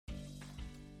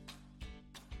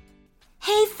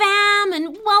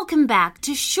Welcome back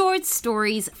to Short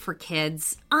Stories for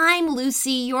Kids. I'm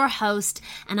Lucy, your host,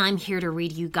 and I'm here to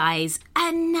read you guys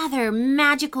another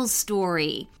magical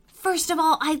story. First of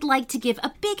all, I'd like to give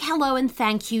a big hello and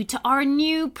thank you to our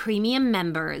new premium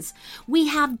members. We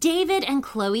have David and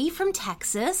Chloe from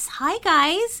Texas. Hi,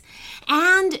 guys.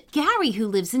 And Gary, who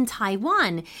lives in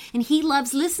Taiwan. And he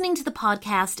loves listening to the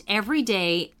podcast every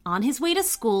day on his way to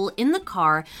school in the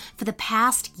car for the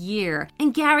past year.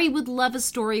 And Gary would love a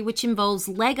story which involves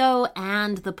Lego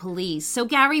and the police. So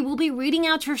Gary will be reading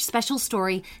out your special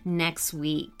story next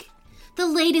week. The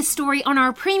latest story on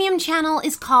our premium channel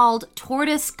is called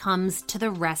Tortoise Comes to the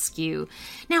Rescue.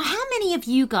 Now, how many of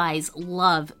you guys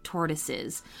love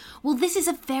tortoises? Well, this is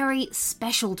a very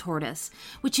special tortoise,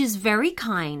 which is very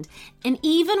kind, and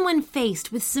even when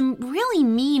faced with some really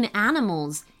mean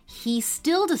animals, he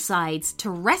still decides to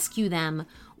rescue them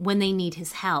when they need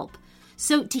his help.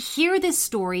 So to hear this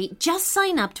story, just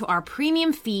sign up to our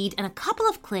premium feed and a couple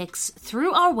of clicks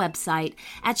through our website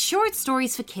at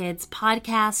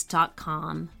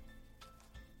shortstoriesforkidspodcast.com.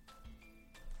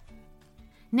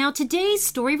 Now today's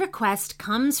story request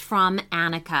comes from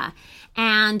Anika.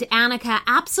 And Anika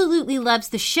absolutely loves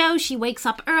the show. She wakes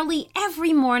up early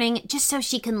every morning just so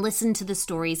she can listen to the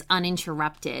stories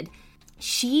uninterrupted.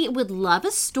 She would love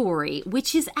a story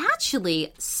which is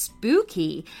actually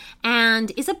spooky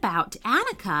and is about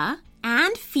Anika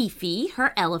and FiFi,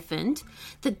 her elephant,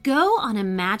 that go on a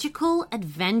magical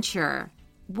adventure.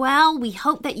 Well, we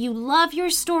hope that you love your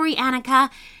story,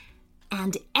 Anika,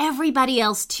 and everybody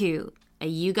else too. Are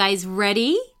you guys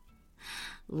ready?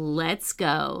 Let's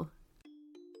go.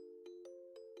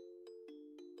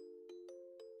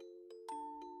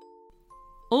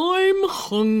 I'm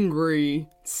hungry,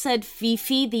 said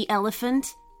FiFi the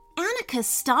elephant. Anika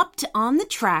stopped on the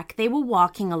track they were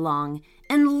walking along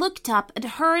and looked up at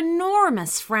her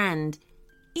enormous friend.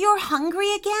 "You're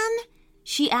hungry again?"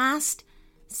 she asked.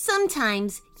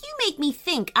 "Sometimes you make me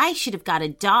think I should have got a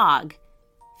dog."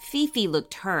 FiFi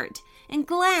looked hurt and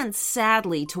glanced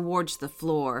sadly towards the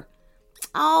floor.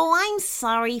 "Oh, I'm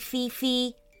sorry,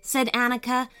 FiFi," said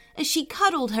Anika as she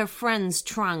cuddled her friend's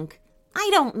trunk. "I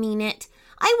don't mean it.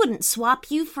 I wouldn't swap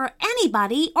you for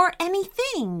anybody or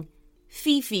anything."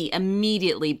 FiFi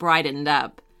immediately brightened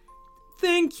up.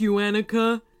 "Thank you,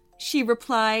 Anika," she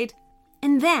replied.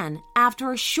 And then,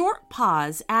 after a short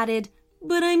pause, added,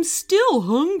 "But I'm still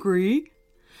hungry."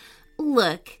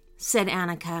 "Look," said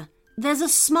Anika, "there's a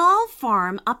small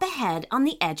farm up ahead on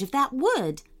the edge of that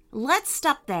wood. Let's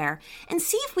stop there and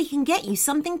see if we can get you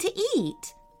something to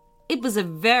eat." It was a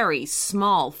very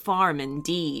small farm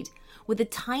indeed, with a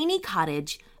tiny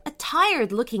cottage, a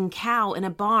tired-looking cow in a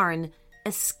barn,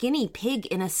 a skinny pig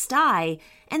in a sty,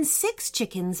 and 6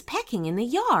 chickens pecking in the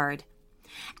yard.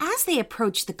 As they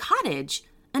approached the cottage,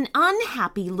 an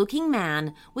unhappy-looking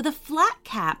man with a flat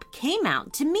cap came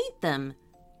out to meet them.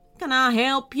 "Can I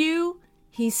help you?"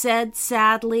 he said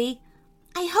sadly.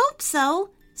 "I hope so,"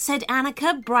 said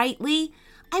Anika brightly.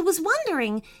 "I was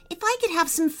wondering if I could have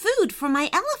some food for my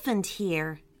elephant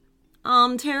here."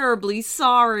 "I'm terribly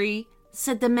sorry,"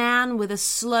 said the man with a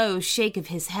slow shake of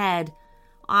his head.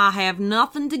 "I have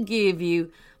nothing to give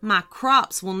you. My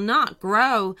crops will not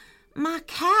grow. My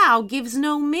cow gives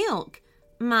no milk.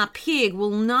 My pig will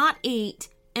not eat,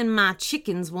 and my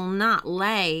chickens will not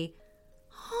lay."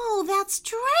 "Oh, that's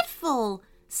dreadful,"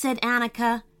 said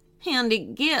Anika. "And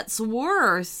it gets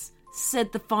worse,"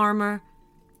 said the farmer.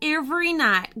 "Every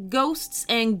night, ghosts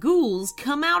and ghouls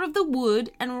come out of the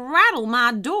wood and rattle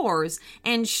my doors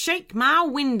and shake my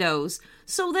windows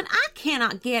so that I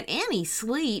cannot get any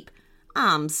sleep.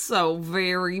 I'm so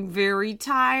very, very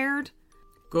tired."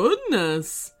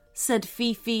 "Goodness," said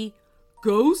FiFi.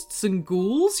 "Ghosts and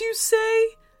ghouls, you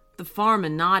say?" The farmer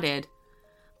nodded.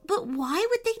 "But why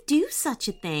would they do such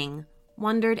a thing?"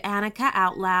 wondered Anika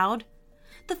out loud.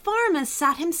 The farmer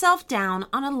sat himself down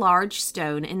on a large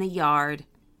stone in the yard.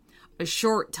 "A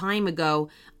short time ago,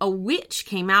 a witch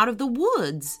came out of the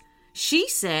woods. She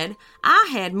said I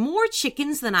had more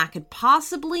chickens than I could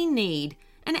possibly need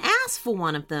and asked for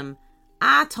one of them.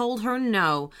 I told her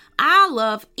no, I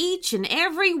love each and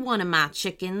every one of my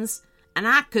chickens, and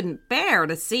I couldn't bear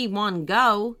to see one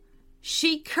go.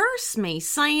 She cursed me,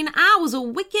 saying I was a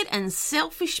wicked and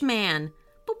selfish man.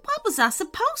 But what was I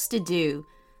supposed to do?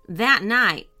 That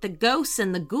night, the ghosts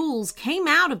and the ghouls came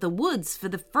out of the woods for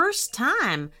the first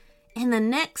time, and the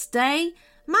next day,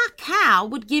 my cow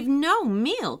would give no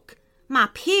milk, my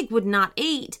pig would not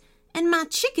eat, and my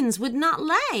chickens would not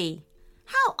lay."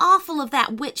 "How awful of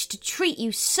that witch to treat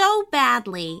you so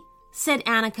badly," said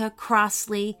Anika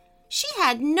crossly. "She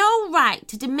had no right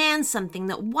to demand something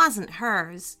that wasn't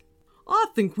hers." "I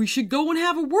think we should go and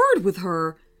have a word with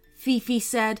her," FiFi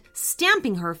said,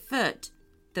 stamping her foot.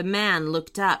 The man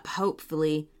looked up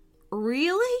hopefully.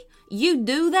 Really? You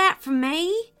do that for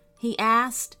me? He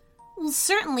asked. We'll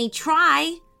certainly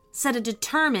try, said a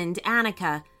determined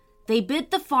Anika. They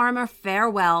bid the farmer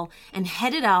farewell and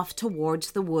headed off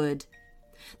towards the wood.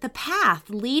 The path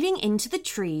leading into the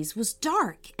trees was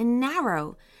dark and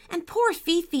narrow, and poor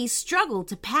FiFi struggled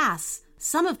to pass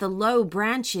some of the low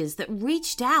branches that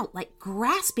reached out like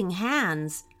grasping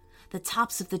hands. The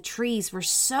tops of the trees were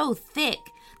so thick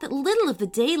that little of the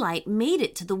daylight made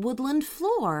it to the woodland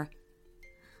floor.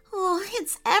 Oh,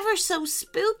 it's ever so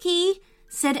spooky,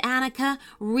 said Anika,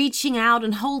 reaching out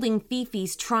and holding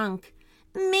FiFi's trunk.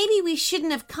 Maybe we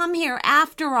shouldn't have come here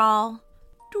after all.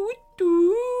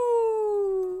 Doo-doo.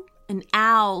 An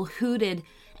owl hooted,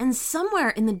 and somewhere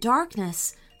in the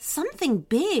darkness, something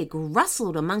big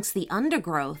rustled amongst the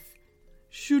undergrowth.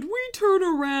 Should we turn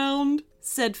around?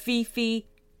 Said FiFi.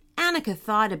 Anika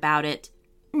thought about it.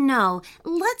 No,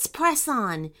 let's press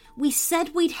on. We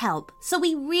said we'd help, so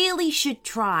we really should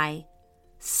try.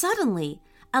 Suddenly,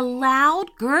 a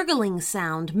loud gurgling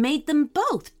sound made them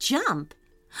both jump.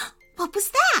 What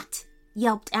was that?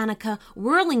 Yelped Anika,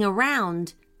 whirling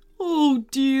around. Oh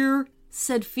dear,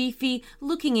 said FiFi,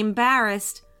 looking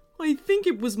embarrassed. I think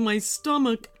it was my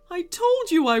stomach. I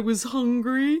told you I was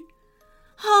hungry.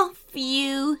 Oh,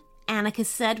 phew, Anika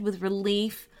said with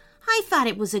relief. I thought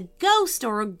it was a ghost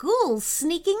or a ghoul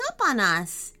sneaking up on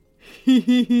us.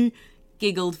 Hee,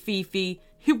 giggled FiFi.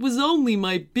 It was only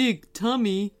my big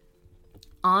tummy.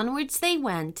 Onwards they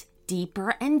went,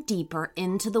 deeper and deeper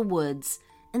into the woods,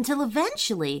 until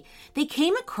eventually they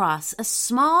came across a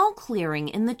small clearing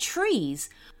in the trees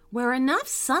where enough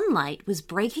sunlight was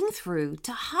breaking through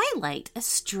to highlight a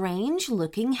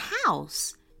strange-looking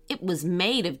house. It was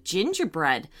made of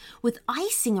gingerbread, with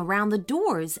icing around the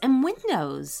doors and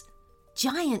windows.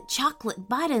 Giant chocolate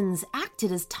buttons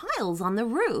acted as tiles on the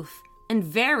roof, and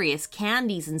various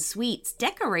candies and sweets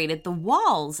decorated the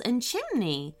walls and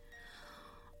chimney.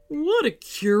 What a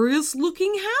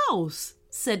curious-looking house,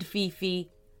 said FiFi.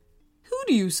 Who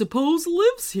do you suppose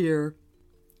lives here?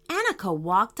 Anika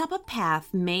walked up a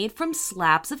path made from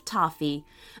slabs of toffee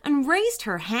and raised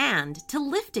her hand to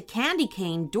lift a candy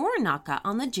cane door knocker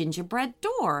on the gingerbread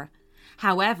door.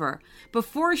 However,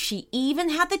 before she even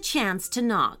had the chance to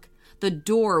knock, the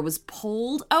door was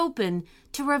pulled open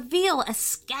to reveal a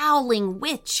scowling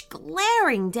witch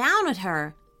glaring down at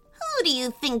her. Who do you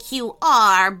think you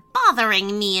are,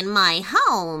 bothering me in my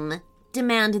home?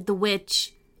 Demanded the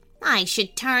witch. I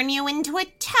should turn you into a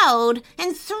toad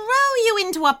and throw you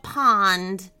into a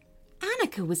pond.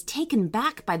 Anika was taken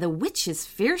back by the witch's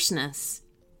fierceness.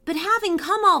 But having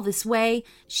come all this way,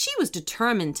 she was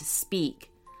determined to speak.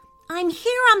 I'm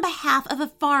here on behalf of a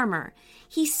farmer.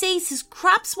 He says his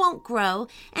crops won't grow,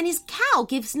 and his cow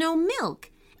gives no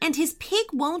milk, and his pig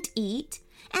won't eat,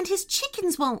 and his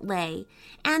chickens won't lay,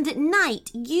 and at night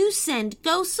you send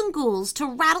ghosts and ghouls to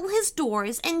rattle his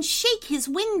doors and shake his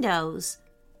windows.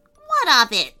 What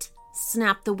of it?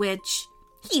 Snapped the witch.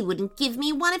 He wouldn't give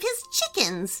me one of his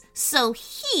chickens, so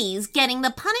he's getting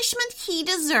the punishment he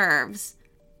deserves.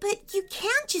 But you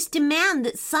can't just demand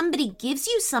that somebody gives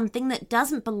you something that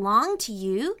doesn't belong to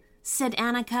you, said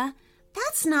Anika.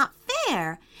 That's not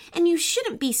fair, and you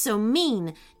shouldn't be so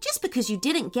mean just because you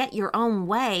didn't get your own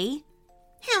way.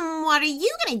 And what are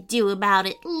you going to do about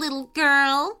it, little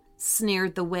girl?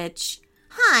 Sneered the witch.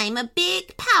 I'm a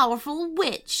big, powerful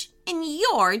witch, and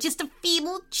you're just a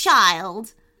feeble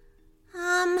child.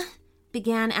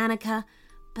 Began Anika,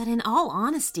 but in all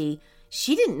honesty,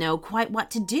 she didn't know quite what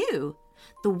to do.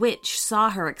 The witch saw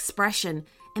her expression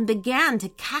and began to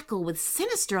cackle with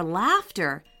sinister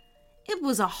laughter. It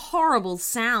was a horrible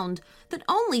sound that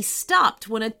only stopped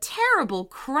when a terrible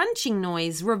crunching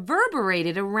noise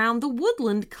reverberated around the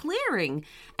woodland clearing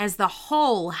as the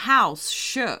whole house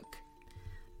shook.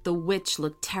 The witch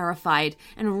looked terrified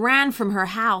and ran from her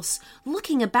house,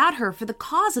 looking about her for the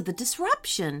cause of the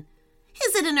disruption.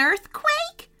 Is it an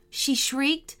earthquake? She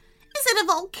shrieked. Is it a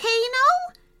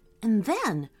volcano? And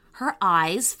then her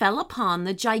eyes fell upon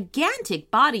the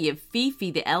gigantic body of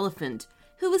FiFi the Elephant,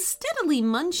 who was steadily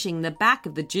munching the back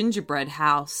of the gingerbread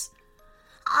house.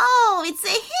 Oh, it's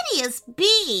a hideous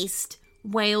beast,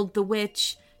 wailed the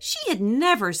witch. She had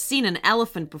never seen an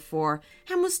elephant before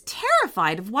and was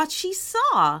terrified of what she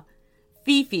saw.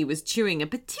 FiFi was chewing a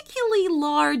particularly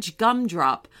large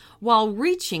gumdrop while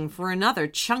reaching for another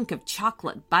chunk of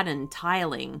chocolate button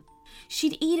tiling.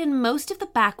 She'd eaten most of the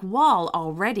back wall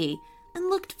already and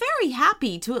looked very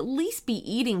happy to at least be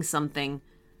eating something.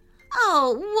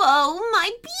 Oh, whoa, my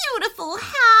beautiful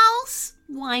house,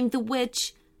 whined the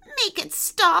witch. Make it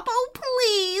stop. Oh,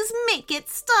 please, make it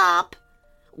stop.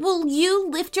 Will you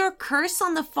lift your curse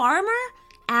on the farmer?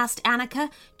 Asked Anika,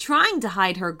 trying to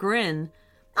hide her grin.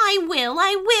 I will,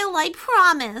 I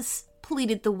promise,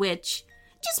 pleaded the witch.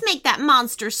 Just make that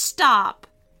monster stop.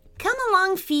 Come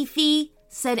along, FiFi,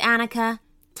 said Anika.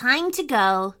 Time to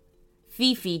go.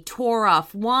 FiFi tore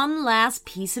off one last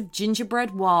piece of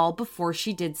gingerbread wall before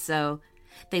she did so.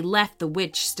 They left the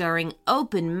witch staring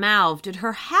open-mouthed at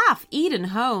her half-eaten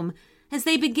home as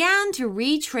they began to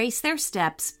retrace their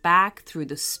steps back through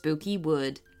the spooky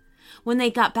wood. When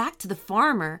they got back to the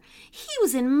farmer, he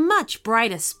was in much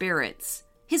brighter spirits.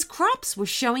 His crops were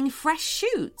showing fresh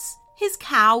shoots. His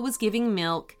cow was giving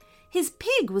milk. His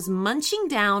pig was munching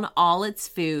down all its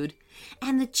food.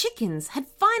 And the chickens had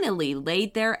finally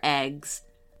laid their eggs.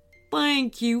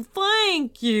 Thank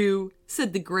you,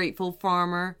 said the grateful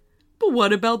farmer. But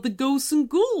what about the ghosts and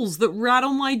ghouls that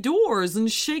rattle my doors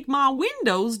and shake my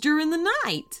windows during the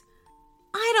night?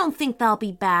 I don't think they'll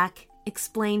be back,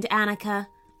 explained Anika.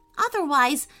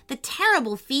 Otherwise, the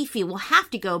terrible FiFi will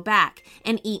have to go back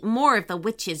and eat more of the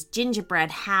witch's gingerbread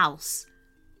house.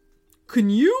 Can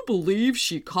you believe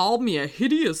she called me a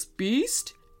hideous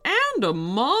beast? And a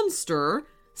monster,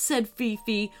 said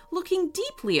FiFi, looking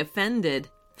deeply offended.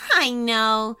 I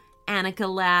know,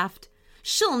 Anika laughed.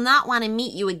 She'll not want to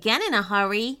meet you again in a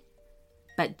hurry.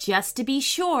 But just to be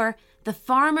sure, the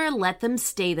farmer let them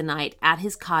stay the night at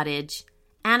his cottage.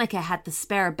 Anika had the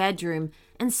spare bedroom,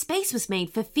 and space was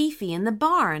made for FiFi in the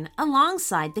barn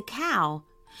alongside the cow.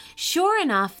 Sure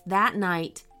enough, that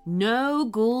night, no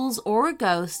ghouls or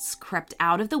ghosts crept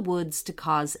out of the woods to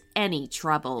cause any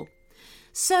trouble.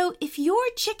 So if your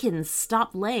chickens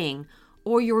stop laying,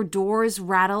 or your doors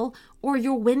rattle, or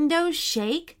your windows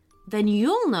shake, then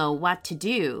you'll know what to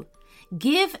do.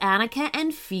 Give Anika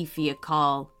and FiFi a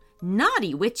call.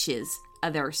 Naughty witches are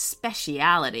their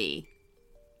speciality.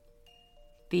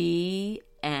 The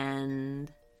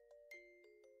end.